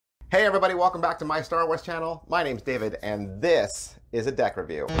Hey everybody, welcome back to my Star Wars channel. My name's David, and this is a deck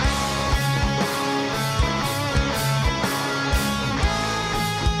review.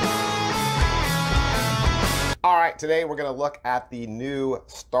 Alright, today we're going to look at the new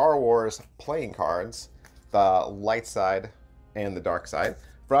Star Wars playing cards, the light side and the dark side,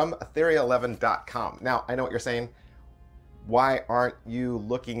 from Ethereal11.com. Now, I know what you're saying. Why aren't you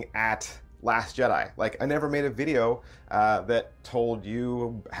looking at Last Jedi? Like, I never made a video that told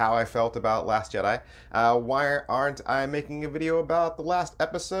you how I felt about Last Jedi. Why aren't I making a video about the last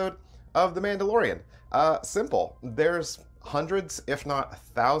episode of The Mandalorian? Simple. There's hundreds, if not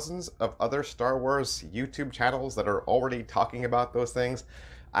thousands, of other Star Wars YouTube channels that are already talking about those things.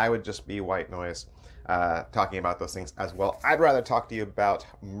 I would just be white noise talking about those things as well. I'd rather talk to you about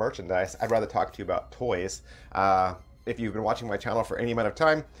merchandise. I'd rather talk to you about toys. If you've been watching my channel for any amount of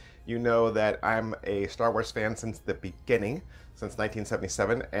time, you know that I'm a Star Wars fan since the beginning, since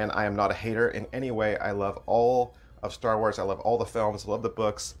 1977, and I am not a hater in any way. I love all of Star Wars. I love all the films, I love the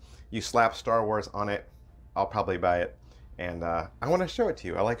books. You slap Star Wars on it, I'll probably buy it. And I want to show it to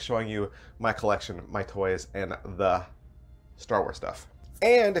you. I like showing you my collection, my toys, and the Star Wars stuff.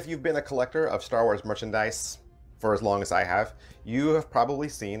 And if you've been a collector of Star Wars merchandise for as long as I have, you have probably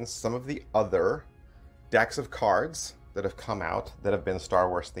seen some of the other decks of cards that have come out that have been Star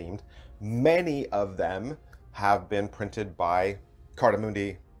Wars themed. Many of them have been printed by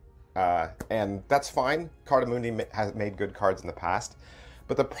Cartamundi, and that's fine. Cartamundi has made good cards in the past,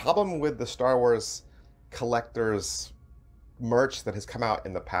 but the problem with the Star Wars collectors merch that has come out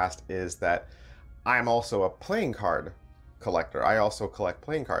in the past is that I'm also a playing card collector. I also collect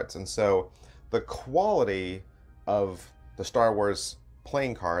playing cards, and so the quality of the Star Wars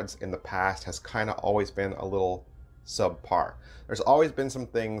playing cards in the past has kind of always been a little subpar. There's always been some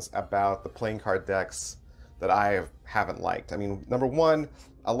things about the playing card decks that I haven't liked. I mean, number one,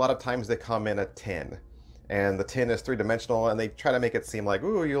 a lot of times they come in a tin, and the tin is three-dimensional, and they try to make it seem like,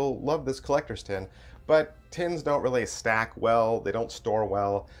 ooh, you'll love this collector's tin. But tins don't really stack well, they don't store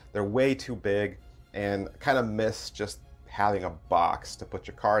well, they're way too big, and kind of miss just having a box to put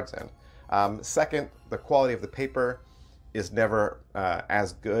your cards in. Second, the quality of the paper is never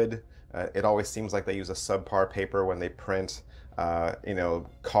as good. It always seems like they use a subpar paper when they print,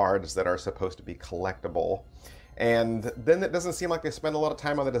 cards that are supposed to be collectible. And then it doesn't seem like they spend a lot of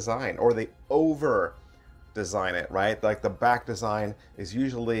time on the design, or they over design it, right? Like the back design is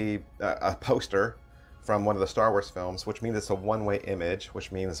usually a poster from one of the Star Wars films, which means it's a one-way image,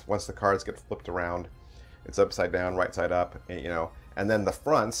 which means once the cards get flipped around, it's upside down, right side up, and then the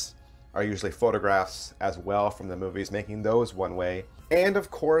fronts are usually photographs as well from the movies, making those one way. And of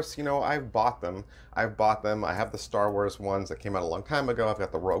course, I've bought them. I have the Star Wars ones that came out a long time ago. I've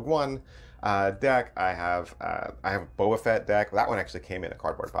got the Rogue One deck. I have Boba Fett deck. That one actually came in a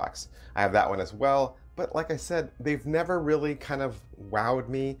cardboard box. I have that one as well. But like I said, they've never really kind of wowed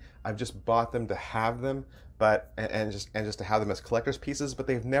me. I've just bought them to have them, and just to have them as collector's pieces. But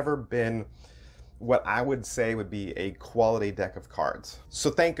they've never been what I would say would be a quality deck of cards. So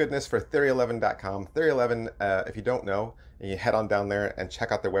thank goodness for Ethereal11.com. Ethereal11, if you don't know, and you head on down there and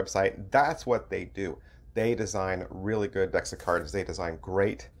check out their website, that's what they do. They design really good decks of cards. They design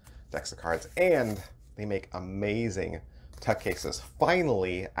great decks of cards, and they make amazing tuck cases.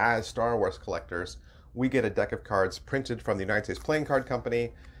 Finally, as Star Wars collectors, we get a deck of cards printed from the United States Playing Card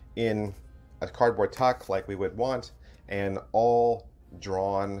Company in a cardboard tuck like we would want, and all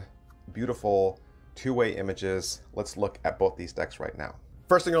drawn, beautiful, two-way images. Let's look at both these decks right now.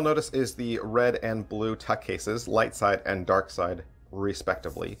 First thing you'll notice is the red and blue tuck cases, light side and dark side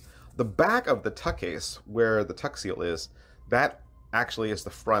respectively. The back of the tuck case, where the tuck seal is, that actually is the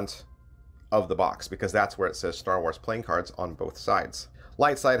front of the box, because that's where it says Star Wars playing cards on both sides.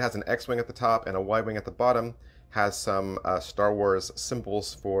 Light side has an X-wing at the top and a Y-wing at the bottom, has some Star Wars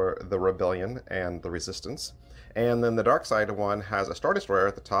symbols for the Rebellion and the Resistance. And then the dark side one has a Star Destroyer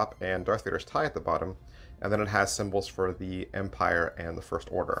at the top and Darth Vader's tie at the bottom. And then it has symbols for the Empire and the First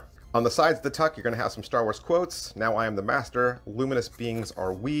Order. On the sides of the tuck, you're going to have some Star Wars quotes. Now I am the Master, luminous beings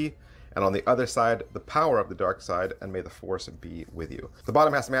are we. And on the other side, the power of the dark side, and may the Force be with you. The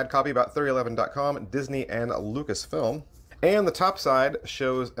bottom has some ad copy about Ethereal11.com, Disney, and Lucasfilm. And the top side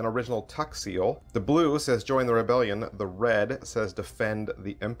shows an original tuck seal. The blue says join the rebellion. The red says defend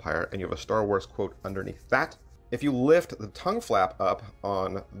the Empire. And you have a Star Wars quote underneath that. If you lift the tongue flap up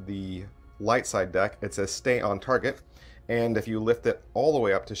on the light side deck, it says stay on target. And if you lift it all the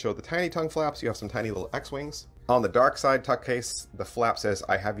way up to show the tiny tongue flaps, you have some tiny little X-wings. On the dark side tuck case, the flap says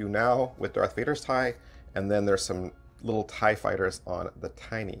I have you now with Darth Vader's tie. And then there's some little TIE fighters on the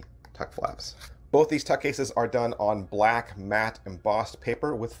tiny tuck flaps. Both these tuck cases are done on black matte embossed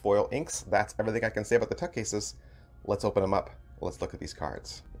paper with foil inks. That's everything I can say about the tuck cases. Let's open them up. Let's look at these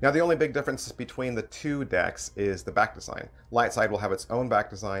cards. Now, the only big difference between the two decks is the back design. Light side will have its own back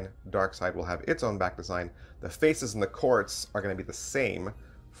design. Dark side will have its own back design. The faces and the courts are going to be the same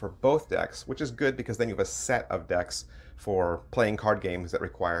for both decks, which is good because then you have a set of decks for playing card games that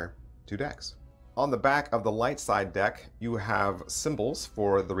require two decks. On the back of the light side deck, you have symbols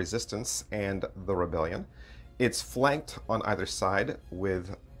for the Resistance and the Rebellion. It's flanked on either side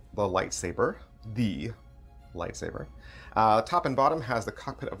with the lightsaber, top and bottom has the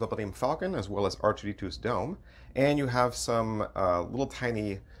cockpit of the Millennium Falcon as well as R2-D2's dome, and you have some little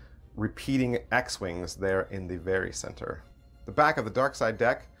tiny repeating X-wings there in the very center. The back of the dark side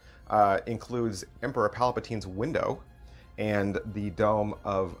deck includes Emperor Palpatine's window and the dome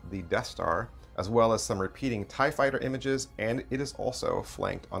of the Death Star, as well as some repeating TIE Fighter images, and it is also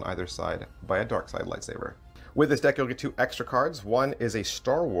flanked on either side by a dark side lightsaber. With this deck, you'll get two extra cards. One is a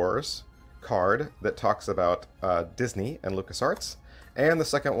Star Wars card that talks about Disney and LucasArts, and the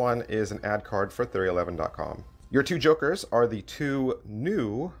second one is an ad card for Theory11.com. Your two jokers are the two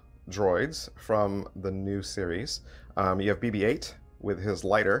new droids from the new series. You have BB-8 with his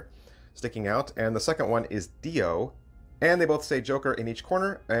lighter sticking out, and the second one is Dio, and they both say Joker in each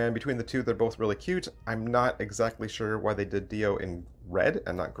corner, and between the two they're both really cute. I'm not exactly sure why they did Dio in red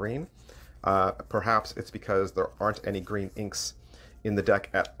and not green. Perhaps it's because there aren't any green inks in the deck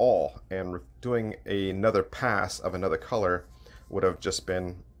at all, and doing another pass of another color would have just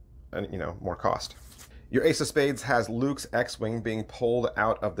been, more cost. Your Ace of Spades has Luke's X-Wing being pulled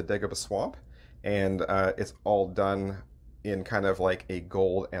out of the Dagobah Swamp, and it's all done in kind of like a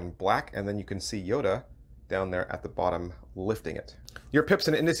gold and black, and then you can see Yoda down there at the bottom lifting it. Your pips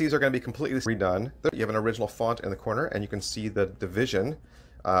and indices are going to be completely redone. You have an original font in the corner, and you can see the division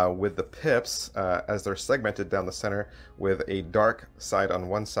with the pips as they're segmented down the center with a dark side on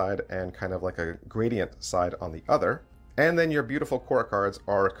one side and kind of like a gradient side on the other. And then your beautiful core cards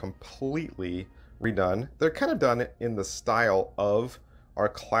are completely redone. They're kind of done in the style of our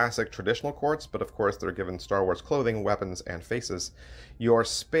classic traditional courts, but of course they're given Star Wars clothing, weapons, and faces. Your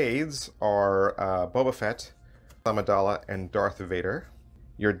spades are Boba Fett, Amidala, and Darth Vader.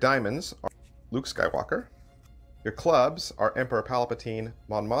 Your diamonds are Luke Skywalker. Your clubs are Emperor Palpatine,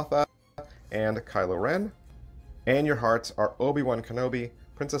 Mon Mothma, and Kylo Ren. And your hearts are Obi-Wan Kenobi,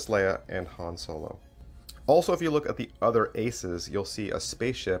 Princess Leia, and Han Solo. Also, if you look at the other aces, you'll see a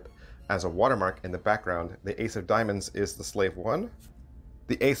spaceship as a watermark in the background. The Ace of Diamonds is the Slave One.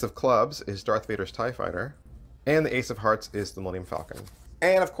 The Ace of Clubs is Darth Vader's TIE Fighter. And the Ace of Hearts is the Millennium Falcon.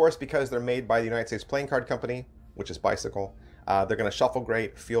 And of course, because they're made by the United States Playing Card Company, which is Bicycle, they're going to shuffle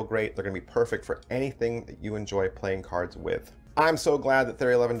great, feel great. They're going to be perfect for anything that you enjoy playing cards with. I'm so glad that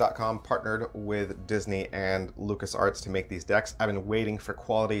Theory11.com partnered with Disney and LucasArts to make these decks. I've been waiting for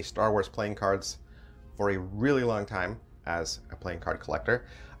quality Star Wars playing cards for a really long time as a playing card collector.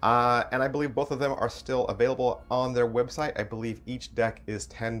 And I believe both of them are still available on their website. I believe each deck is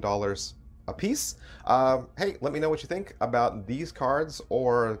 $10 a piece. Hey, let me know what you think about these cards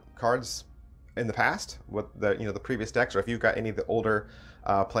or cards in the past with the previous decks, or if you've got any of the older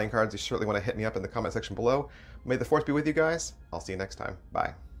playing cards, you certainly want to hit me up in the comment section below. May the force be with you guys. I'll see you next time.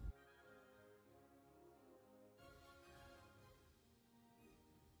 Bye.